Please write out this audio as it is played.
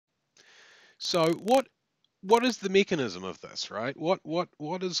So what is the mechanism of this, right?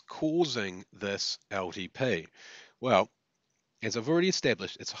 What is causing this LTP? Well, as I've already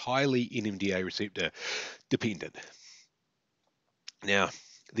established, it's highly NMDA receptor dependent. Now,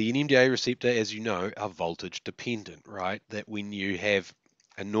 the NMDA receptor, as you know, are voltage dependent, right? That when you have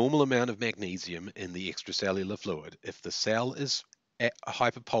a normal amount of magnesium in the extracellular fluid, if the cell is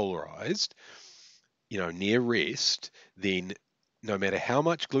hyperpolarized, near rest, then no matter how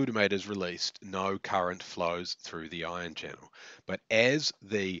much glutamate is released, no current flows through the ion channel. But as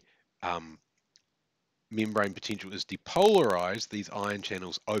the membrane potential is depolarized, these ion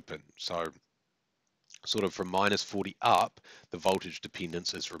channels open. So sort of from minus 40 up, the voltage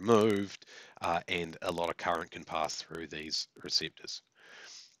dependence is removed, and a lot of current can pass through these receptors.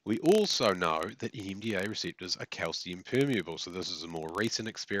 We also know that NMDA receptors are calcium permeable. So this is a more recent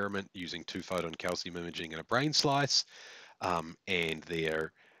experiment using 2-photon calcium imaging in a brain slice, and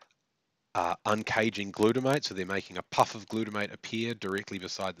they're uncaging glutamate. So they're making a puff of glutamate appear directly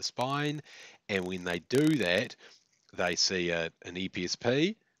beside the spine. And when they do that, they see an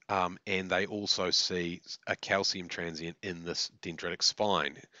EPSP, and they also see a calcium transient in this dendritic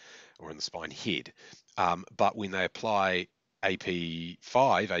spine or in the spine head. But when they apply AP5,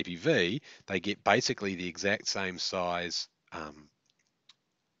 APV, they get basically the exact same size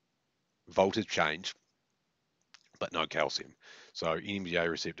voltage change, but no calcium. So NMDA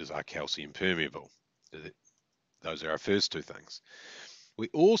receptors are calcium permeable. Those are our first two things. We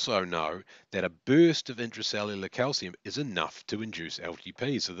also know that a burst of intracellular calcium is enough to induce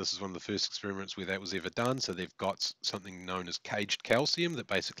LTP. So this is one of the first experiments where that was ever done. So they've got something known as caged calcium that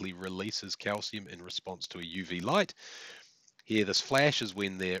basically releases calcium in response to a UV light. Here, this flash is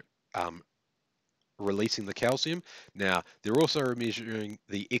when they're releasing the calcium. Now, they're also measuring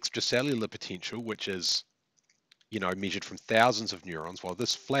the extracellular potential, which is, measured from thousands of neurons, while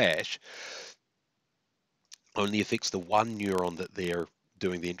this flash only affects the one neuron that they're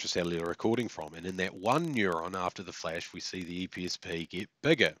doing the intracellular recording from. And in that one neuron after the flash, we see the EPSP get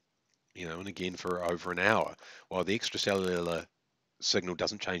bigger, and again for over an hour, while the extracellular signal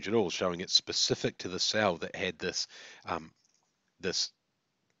doesn't change at all, showing it's specific to the cell that had um, this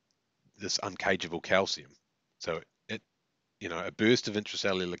this uncageable calcium. So a burst of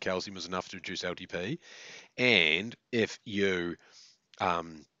intracellular calcium is enough to reduce LTP. And if you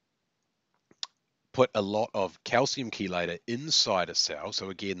put a lot of calcium chelator inside a cell, so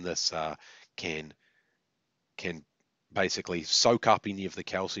again, this can basically soak up any of the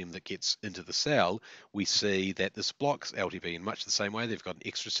calcium that gets into the cell, we see that this blocks LTP in much the same way. They've got an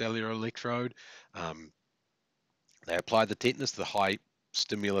extracellular electrode. They apply the tetanus, the high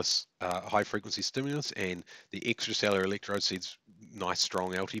frequency stimulus, and the extracellular electrode sees nice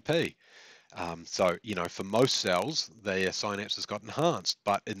strong LTP. So, for most cells, their synapses got enhanced,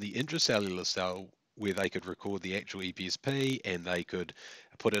 but in the intracellular cell, where they could record the actual EPSP and they could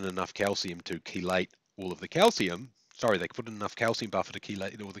put in enough calcium to chelate all of the calcium, sorry, they could put in enough calcium buffer to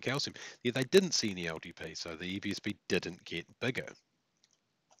chelate all the calcium, yeah, they didn't see any LTP, so the EPSP didn't get bigger.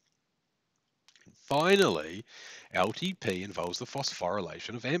 Finally, LTP involves the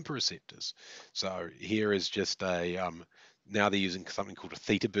phosphorylation of AMPA receptors. So here is just now they're using something called a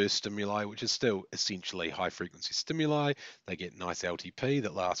theta burst stimuli, which is still essentially high frequency stimuli. They get nice LTP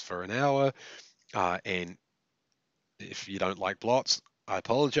that lasts for an hour. And if you don't like blots, I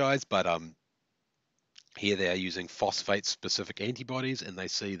apologize, but here they are using phosphate specific antibodies, and they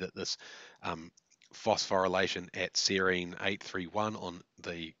see that this phosphorylation at serine 831 on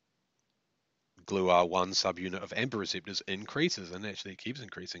the GluR1 subunit of AMPA receptors increases, and actually it keeps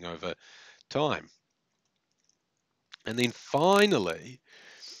increasing over time. And then finally,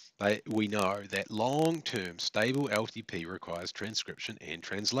 we know that long-term stable LTP requires transcription and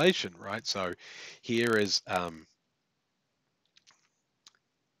translation, right? So here is a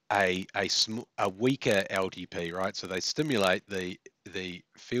weaker LTP, right? So they stimulate the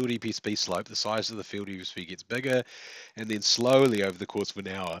field EPSP slope, the size of the field EPSP gets bigger, and then slowly over the course of an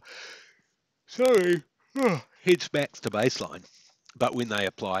hour, heads back to baseline. But when they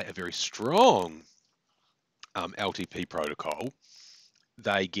apply a very strong LTP protocol,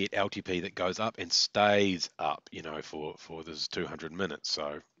 they get LTP that goes up and stays up, for this 200 minutes.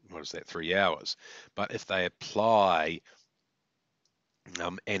 So what is that, 3 hours? But if they apply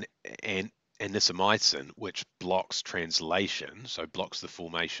and anisomycin, which blocks translation, so blocks the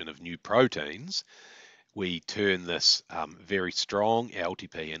formation of new proteins, we turn this very strong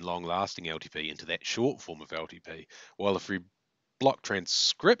LTP and long-lasting LTP into that short form of LTP. While if we block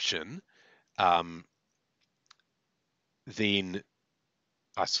transcription, then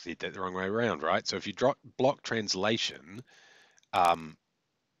I said that the wrong way around, right? So if you block translation,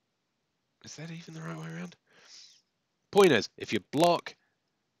 Is that even the right way around? Point is, if you block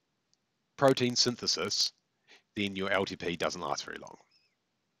protein synthesis, then your LTP doesn't last very long.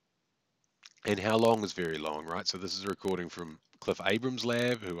 And how long is very long, right? So this is a recording from Cliff Abrams'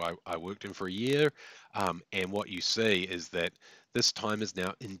 lab, who I worked in for a year. And what you see is that this time is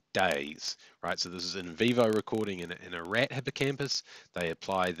now in days, right? So this is an in vivo recording in a rat hippocampus. They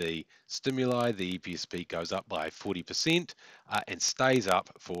apply the stimuli, the EPSP goes up by 40% and stays up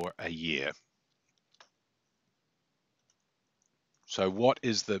for a year. So what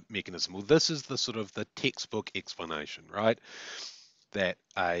is the mechanism? Well, this is the sort of the textbook explanation, right? That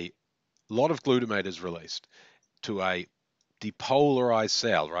a lot of glutamate is released to a depolarized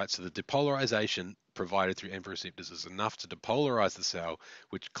cell, right? So the depolarization provided through AMPA receptors is enough to depolarize the cell,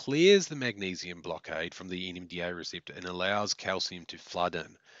 which clears the magnesium blockade from the NMDA receptor and allows calcium to flood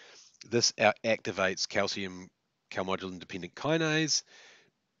in. This activates calcium calmodulin dependent kinase,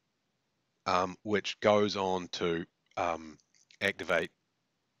 which goes on to activate.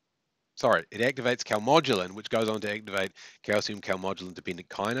 Sorry, it activates calmodulin, which goes on to activate calcium calmodulin dependent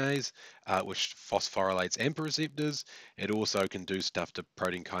kinase, which phosphorylates AMPA receptors. It also can do stuff to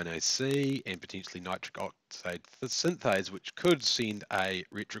protein kinase C and potentially nitric oxide synthase, which could send a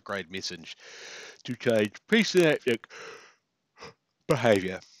retrograde message to change presynaptic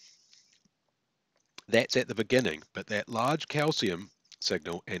behavior. That's at the beginning, but that large calcium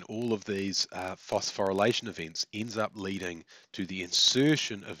signal and all of these phosphorylation events ends up leading to the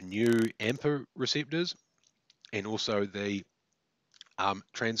insertion of new AMPA receptors and also the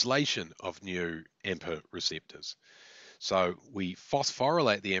translation of new AMPA receptors. So we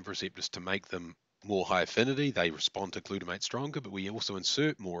phosphorylate the AMPA receptors to make them more high affinity. They respond to glutamate stronger, but we also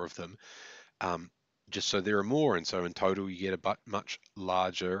insert more of them just so there are more. And so in total, you get a much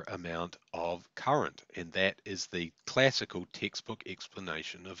larger amount of current. And that is the classical textbook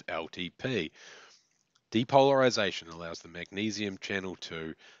explanation of LTP. Depolarization allows the magnesium channel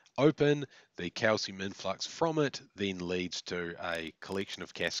to open. The calcium influx from it then leads to a collection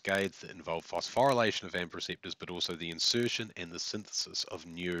of cascades that involve phosphorylation of AMPA receptors, but also the insertion and the synthesis of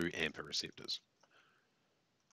new AMPA receptors.